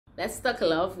Let's talk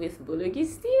love with Bologi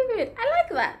Steven. I like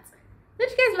that.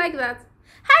 Don't you guys like that?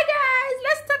 Hi guys,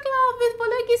 let's talk love with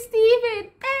Bologi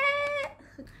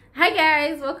Steven. Hi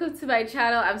guys, welcome to my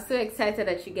channel. I'm so excited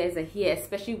that you guys are here,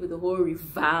 especially with the whole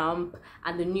revamp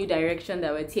and the new direction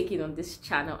that we're taking on this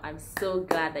channel. I'm so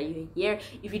glad that you're here.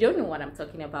 If you don't know what I'm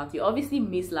talking about, you obviously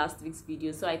missed last week's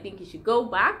video, so I think you should go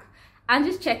back and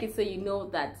just check it so you know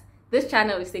that this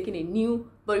channel is taking a new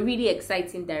but really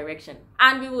exciting direction,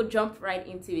 and we will jump right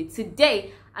into it.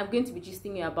 Today I'm going to be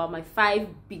gisting you about my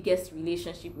 5 biggest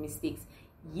relationship mistakes.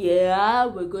 Yeah,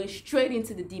 we're going straight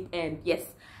into the deep end. Yes,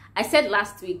 I said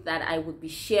last week that I would be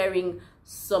sharing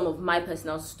some of my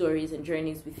personal stories and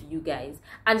journeys with you guys,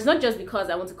 and it's not just because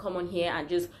I want to come on here and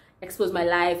just expose my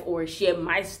life or share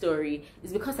my story.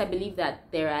 It's because I believe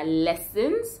that there are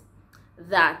lessons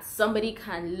that somebody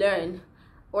can learn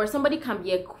or somebody can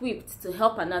be equipped to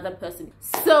help another person.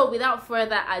 So without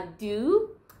further ado,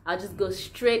 I'll just go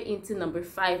straight into number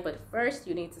 5. But first,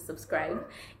 you need to subscribe.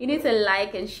 You need to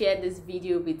like and share this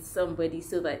video with somebody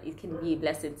so that it can be a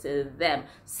blessing to them.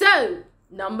 So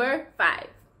number 5.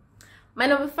 My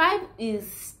number 5 is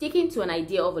sticking to an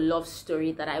idea of a love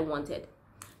story that I wanted.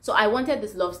 So I wanted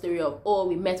this love story of, oh,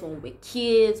 we met when we were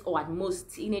kids, or at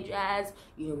most teenagers,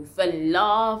 you know, we fell in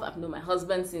love. I've known my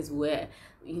husband since we're,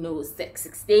 you know,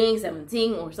 16,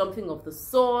 17 or something of the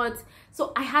sort.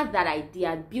 So I had that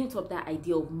idea, built up that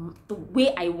idea of the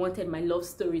way I wanted my love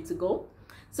story to go.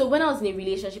 So when I was in a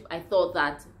relationship, I thought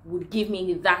that would give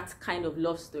me that kind of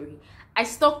love story. I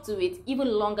stuck to it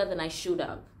even longer than I should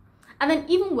have. And then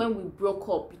even when we broke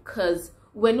up, because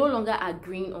we're no longer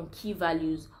agreeing on key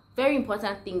values, very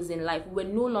important things in life, we're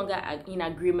no longer in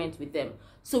agreement with them.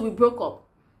 So we broke up.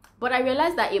 But I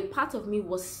realized that a part of me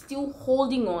was still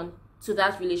holding on to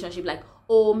that relationship, like,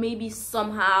 oh, maybe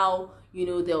somehow, you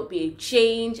know, there'll be a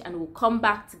change and we'll come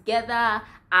back together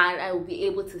and I will be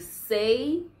able to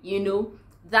say, you know,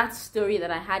 that story that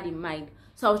I had in mind.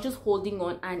 So I was just holding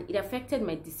on, and it affected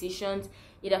my decisions.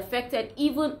 It affected,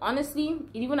 even honestly,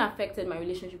 it even affected my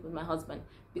relationship with my husband,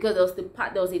 because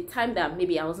there was a time that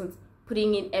maybe I wasn't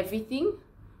putting in everything,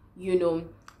 you know.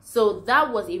 So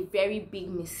that was a very big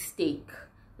mistake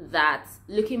that,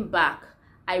 looking back,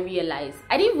 I realized.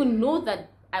 I didn't even know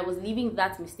that I was leaving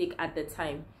that mistake at the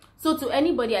time. So to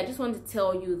anybody, I just want to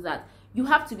tell you that you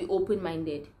have to be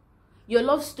open-minded. Your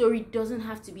love story doesn't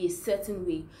have to be a certain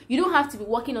way. You don't have to be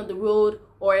walking on the road,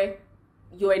 or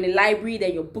you're in a library,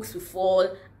 then your books will fall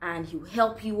and he'll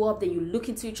help you up, then you look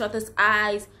into each other's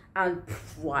eyes and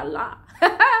voila.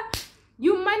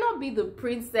 You might not be the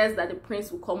princess that the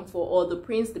prince will come for, or the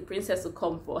prince the princess will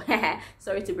come for.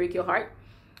 Sorry to break your heart.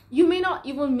 You may not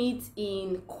even meet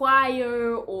in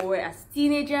choir or as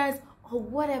teenagers, or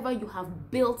whatever you have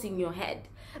built in your head.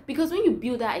 Because when you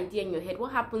build that idea in your head,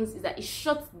 what happens is that it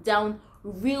shuts down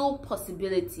real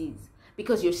possibilities,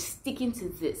 because you're sticking to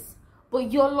this.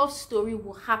 But your love story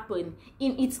will happen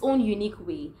in its own unique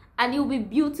way, and it will be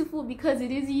beautiful because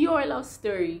it is your love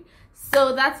story.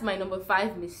 So that's my number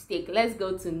 5 mistake. Let's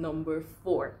go to number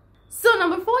 4. So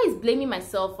number 4 is blaming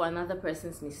myself for another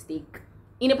person's mistake.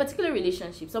 In a particular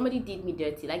relationship, somebody did me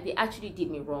dirty, like they actually did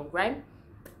me wrong, right?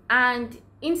 And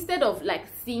instead of like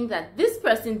seeing that this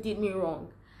person did me wrong,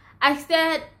 I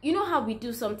said, you know how we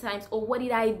do sometimes, oh, what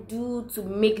did I do to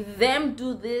make them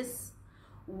do this?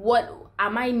 What,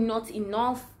 am I not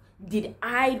enough? Did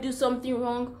I do something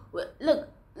wrong? Well,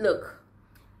 look,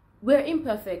 we're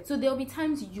imperfect, so there'll be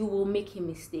times you will make a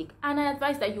mistake, and I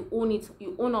advise that you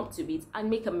own up to it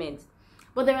and make amends.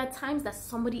 But there are times that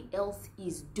somebody else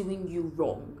is doing you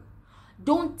wrong.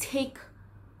 Don't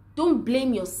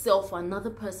blame yourself for another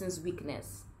person's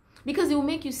weakness, because it will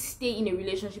make you stay in a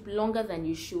relationship longer than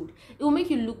you should. It will make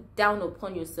you look down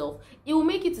upon yourself. It will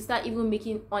make you to start even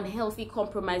making unhealthy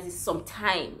compromises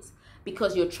sometimes,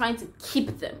 because you're trying to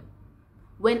keep them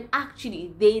when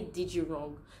actually they did you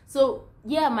wrong. So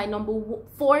yeah, my number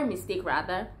 4 mistake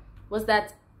rather was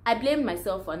that I blamed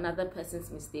myself for another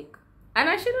person's mistake, and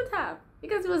I shouldn't have,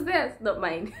 because it was theirs, not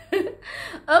mine.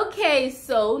 Okay,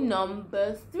 so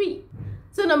number 3.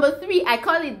 So number 3, I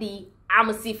call it the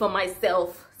I'ma see for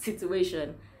myself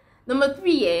situation. Number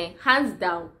 3, hands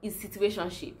down, is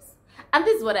situationships. And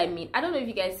this is what I mean. I don't know if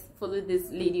you guys follow this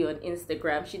lady on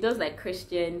Instagram. She does like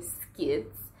Christian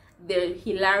skits. They're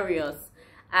hilarious.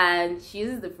 And she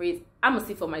uses the phrase, I'ma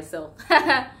see for myself,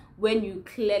 when you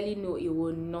clearly know it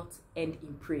will not end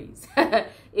in praise.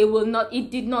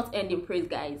 It did not end in praise,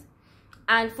 guys.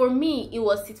 And for me, it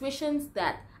was situations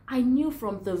that I knew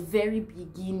from the very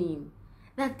beginning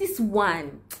that this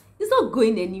one is not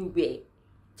going anywhere.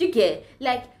 Do you get?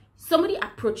 Like, somebody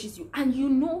approaches you and you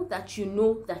know that you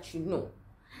know that you know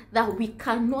that we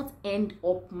cannot end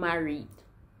up married.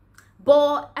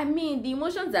 But I mean, the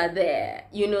emotions are there.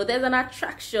 You know, there's an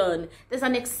attraction, there's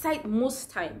an excitement. Most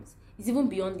times it's even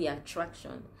beyond the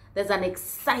attraction. There's an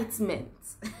excitement.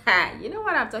 You know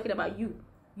what I'm talking about?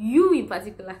 You in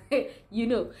particular. You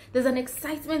know, there's an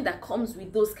excitement that comes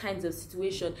with those kinds of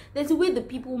situations. There's a way the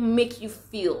people make you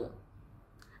feel,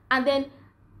 and then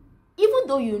even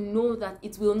though you know that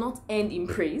it will not end in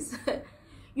praise,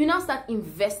 you now start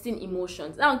investing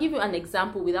emotions. Now I'll give you an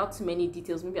example without too many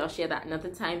details. Maybe I'll share that another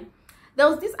time. There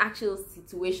was this actual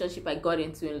situationship I got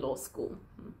into in law school.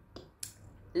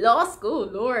 Law school,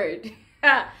 Lord.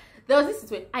 There was this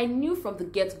situation. I knew from the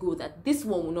get-go that this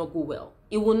one will not go well.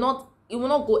 It will not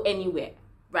go anywhere,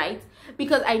 right?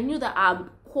 Because I knew that our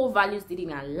core values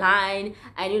didn't align.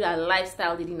 I knew that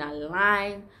lifestyle didn't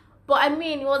align. But I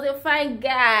mean, he was a fine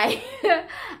guy.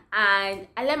 And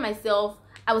I let myself,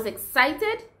 I was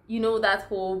excited, you know, that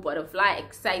whole butterfly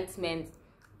excitement.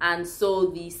 And so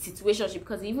the situationship,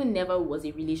 because it even never was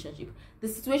a relationship, the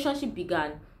situationship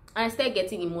began, and I started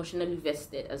getting emotionally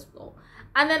vested as well.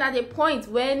 And then at a point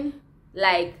when,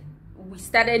 like, we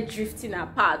started drifting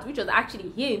apart, which was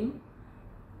actually him,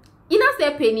 he now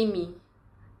started paining me.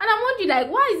 And I'm wondering,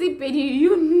 like, why is he paining you?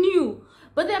 You knew.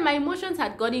 But then my emotions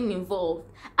had gotten involved.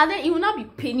 And then it will not be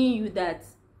paining you that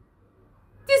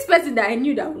this person that I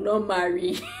knew that will not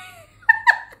marry.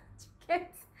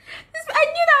 I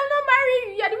knew that I'm not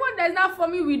married. You're the one that's not for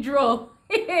me withdraw.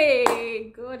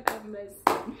 Hey, God have mercy.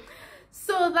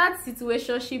 So that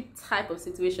situationship type of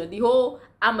situation, the whole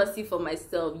I must see for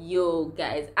myself, yo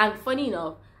guys. And funny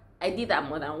enough, I did that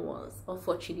more than once,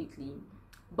 unfortunately.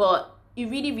 But it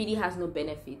really has no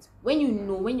benefit. When you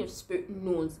know, when your spirit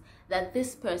knows that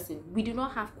this person, we do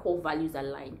not have core values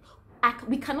aligned.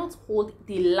 We cannot hold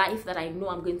the life that I know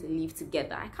I'm going to live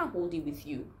together. I can't hold it with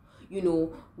you. You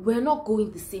know, we're not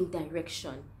going the same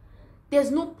direction. There's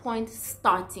no point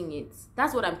starting it.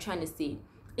 That's what I'm trying to say.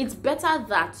 It's better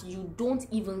that you don't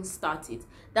even start it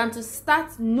than to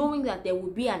start knowing that there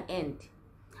will be an end.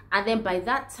 And then by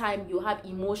that time, you have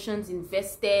emotions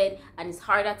invested and it's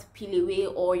harder to peel away,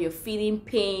 or you're feeling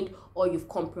pained, or you've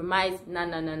compromised.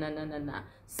 Nah.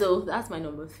 So that's my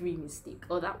number 3 mistake.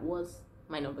 Or that was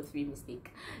my number 3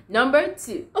 mistake. Number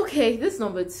 2. Okay, this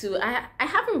number 2. I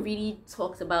haven't really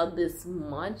talked about this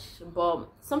much, but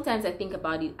sometimes I think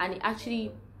about it and I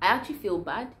actually feel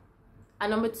bad.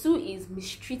 And number 2 is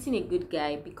mistreating a good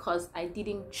guy because I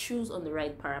didn't choose on the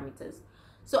right parameters.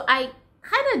 So I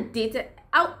kind of dated.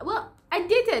 I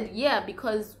dated, yeah,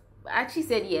 because I actually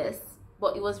said yes,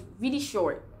 but it was really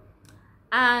short.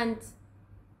 And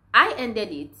I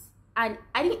ended it, and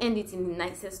I didn't end it in the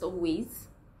nicest of ways.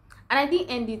 And I didn't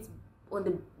end it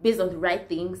based on the right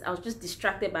things. I was just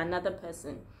distracted by another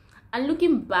person. And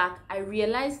looking back, I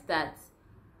realized that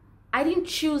I didn't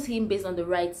choose him based on the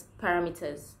right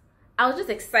parameters. I was just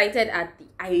excited at the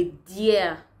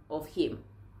idea of him.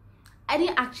 I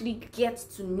didn't actually get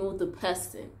to know the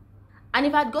person. And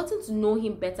if I'd gotten to know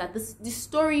him better, this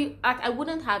story, I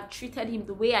wouldn't have treated him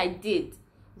the way I did,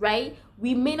 right?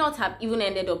 We may not have even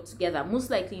ended up together, most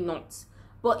likely not.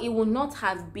 But it would not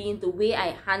have been the way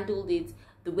I handled it,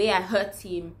 the way I hurt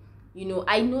him. You know,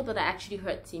 I know that I actually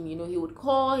hurt him. You know, he would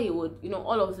call, he would, you know,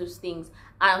 all of those things.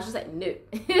 And I was just like, no.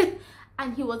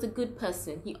 And he was a good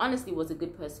person. He honestly was a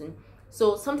good person.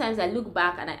 So sometimes I look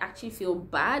back and I actually feel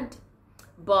bad.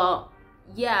 But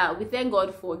yeah, we thank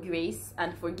God for grace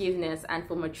and forgiveness and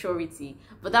for maturity.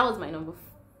 But that was my number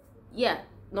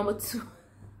 2.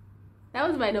 That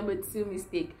was my number 2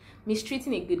 mistake.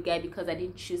 Mistreating a good guy because I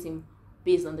didn't choose him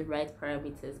based on the right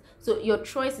parameters. So your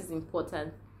choice is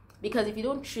important, because if you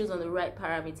don't choose on the right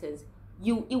parameters,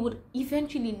 it would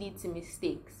eventually lead to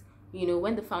mistakes. You know,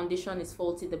 when the foundation is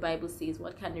faulty, the Bible says,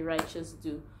 what can the righteous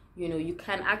do? You know, you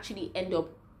can actually end up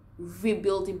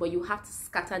rebuilding, but you have to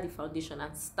scatter the foundation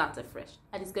and start afresh,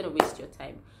 and it's going to waste your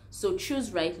time. So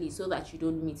choose rightly so that you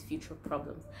don't meet future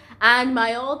problems. And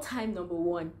my all-time number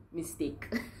 1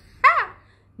 mistake.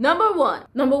 Number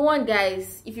one,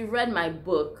 guys, if you've read my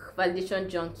book, Validation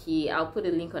Junkie, I'll put a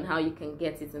link on how you can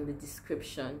get it in the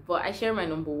description. But I share my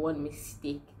number 1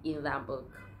 mistake in that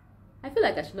book. I feel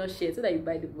like I should not share it so that you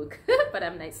buy the book, but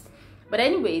I'm nice. But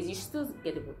anyways, you should still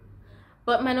get the book.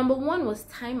 But my number 1 was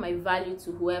tying my value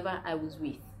to whoever I was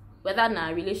with, whether in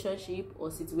a relationship or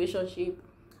situationship.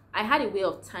 I had a way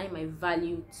of tying my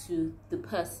value to the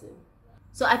person.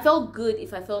 So I felt good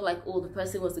if I felt like, oh, the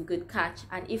person was a good catch.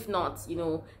 And if not, you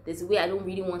know, there's a way I don't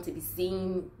really want to be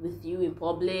seen with you in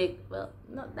public. Well,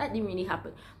 no, that didn't really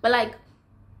happen. But like,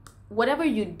 whatever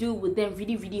you do would then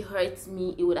really hurt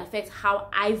me. It would affect how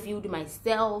I viewed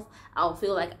myself. I'll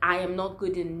feel like I am not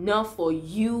good enough for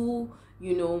you.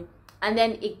 you know. And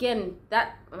then again,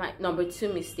 that my number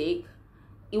 2 mistake,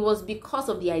 it was because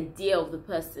of the idea of the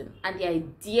person and the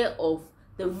idea of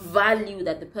the value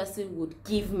that the person would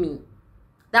give me.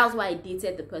 That was why I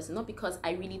dated the person, not because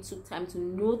I really took time to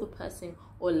know the person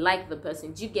or like the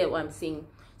person. Do you get what I'm saying?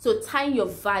 So tying your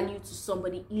value to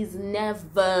somebody is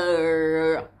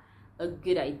never a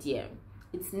good idea.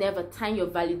 It's never. Tying your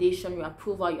validation, your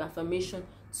approval, your affirmation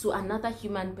to another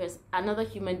human person, another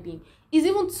human being, is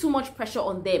even too much pressure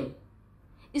on them.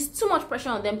 It's too much pressure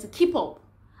on them to keep up.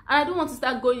 And I don't want to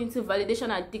start going into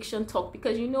validation addiction talk,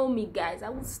 because you know me, guys, I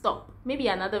will stop. Maybe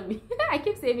another video. I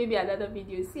keep saying maybe another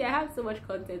video. See, I have so much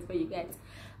content for you guys.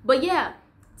 But yeah,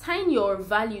 tying your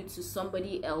value to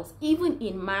somebody else, even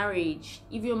in marriage.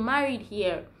 If you're married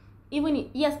here,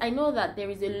 yes, I know that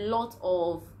there's a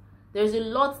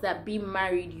lot that being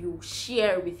married you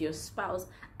share with your spouse,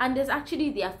 and there's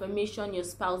actually the affirmation your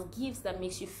spouse gives that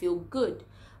makes you feel good.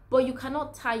 But you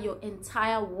cannot tie your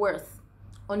entire worth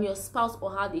on your spouse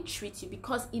or how they treat you,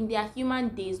 because in their human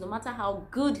days, no matter how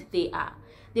good they are,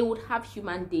 they would have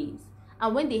human days,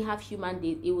 and when they have human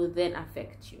days, it will then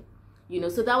affect you, you know.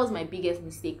 So that was my biggest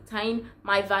mistake, tying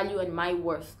my value and my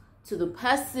worth to the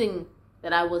person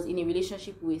that I was in a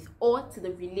relationship with, or to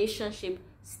the relationship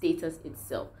status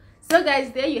itself. So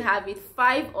guys, there you have it,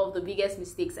 5 of the biggest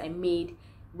mistakes I made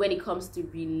when it comes to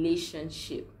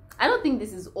relationship. I don't think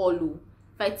this is all.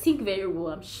 If I think very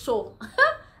well, I'm sure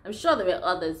I'm sure there were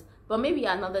others, but maybe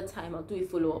another time I'll do a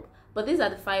follow-up. But these are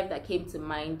the 5 that came to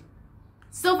mind.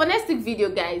 So for next week video,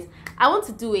 guys, I want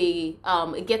to do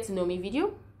a get to know me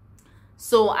video.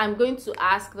 So I'm going to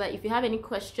ask that if you have any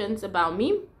questions about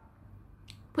me,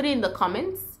 put it in the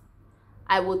comments.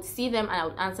 I would see them and I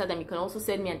would answer them. You can also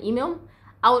send me an email.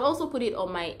 I would also put it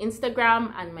on my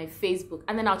Instagram and my Facebook,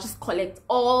 and then I'll just collect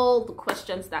all the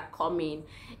questions that come in,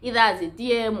 either as a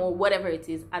DM or whatever it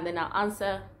is, and then I'll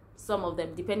answer some of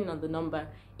them depending on the number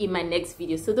in my next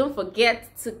video. So don't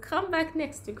forget to come back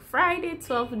next week, Friday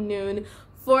 12 noon,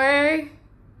 for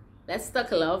Let's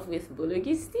Talk Love with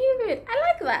Bologi Steven. I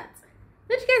like that.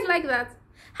 Don't you guys like that?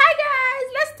 Hi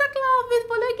guys, Let's Talk Love with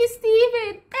Bologi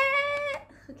Steven.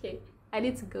 Okay, I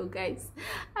need to go, guys.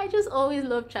 I just always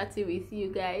love chatting with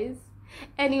you guys.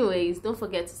 Anyways, don't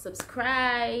forget to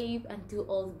subscribe and do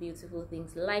all the beautiful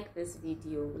things. Like this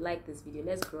video.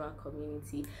 Let's grow our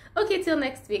community. Okay, till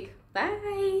next week.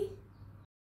 Bye.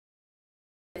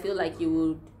 I feel like you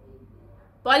would.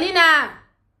 Paulina,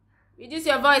 reduce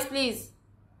your voice, please.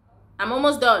 I'm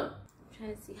almost done. I'm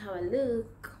trying to see how I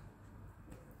look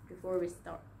before we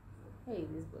start. Hey,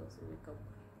 this boss will wake up.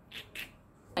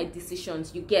 My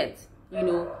decisions, you get, you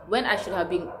know, when I should have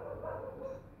been.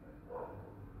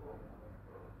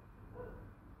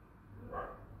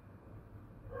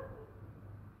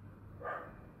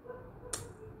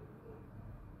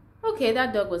 Okay,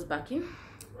 that dog was barking.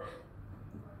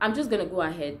 I'm just gonna go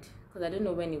ahead because I don't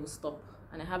know when it will stop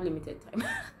and I have limited time.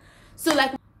 So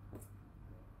like,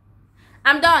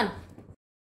 I'm done.